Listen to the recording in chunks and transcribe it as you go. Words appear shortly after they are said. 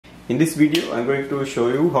In this video, I'm going to show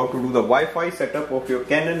you how to do the Wi-Fi setup of your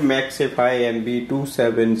Canon Maxify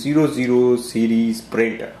MB2700 series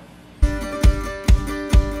printer.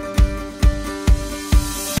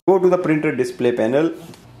 Go to the printer display panel,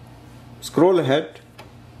 scroll ahead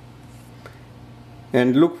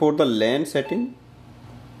and look for the LAN setting.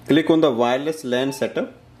 Click on the wireless LAN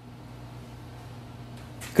setup.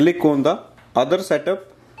 Click on the other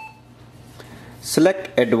setup.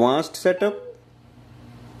 Select advanced setup.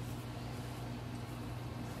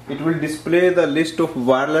 It will display the list of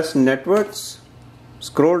wireless networks.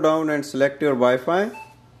 Scroll down and select your Wi-Fi.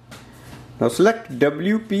 Now select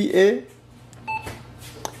WPA.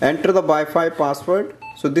 Enter the Wi-Fi password.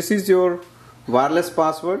 So this is your wireless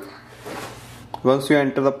password. Once you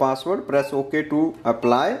enter the password, press OK to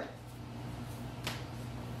apply.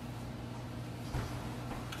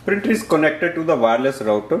 Printer is connected to the wireless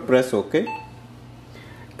router. Press OK.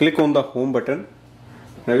 Click on the home button.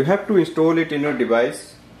 Now you have to install it in your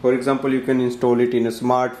device. For example, you can install it in a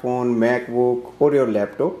smartphone, MacBook or your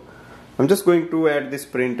laptop. I'm just going to add this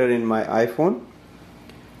printer in my iPhone.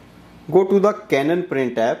 Go to the Canon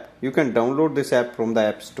Print app. You can download this app from the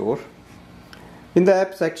App Store. In the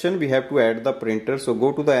app section, we have to add the printer. So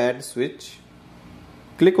go to the add switch.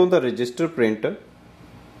 Click on the register printer.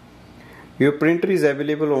 Your printer is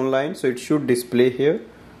available online, so it should display here.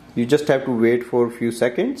 You just have to wait for a few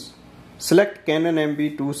seconds. Select Canon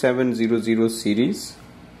MB2700 series.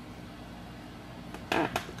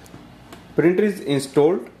 Printer is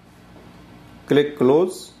installed. Click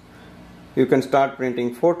close. You can start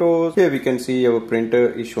printing photos. Here we can see our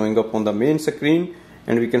printer is showing up on the main screen,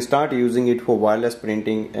 and we can start using it for wireless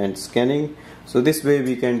printing and scanning. So this way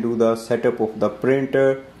we can do the setup of the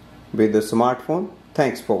printer with the smartphone.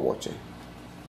 Thanks for watching.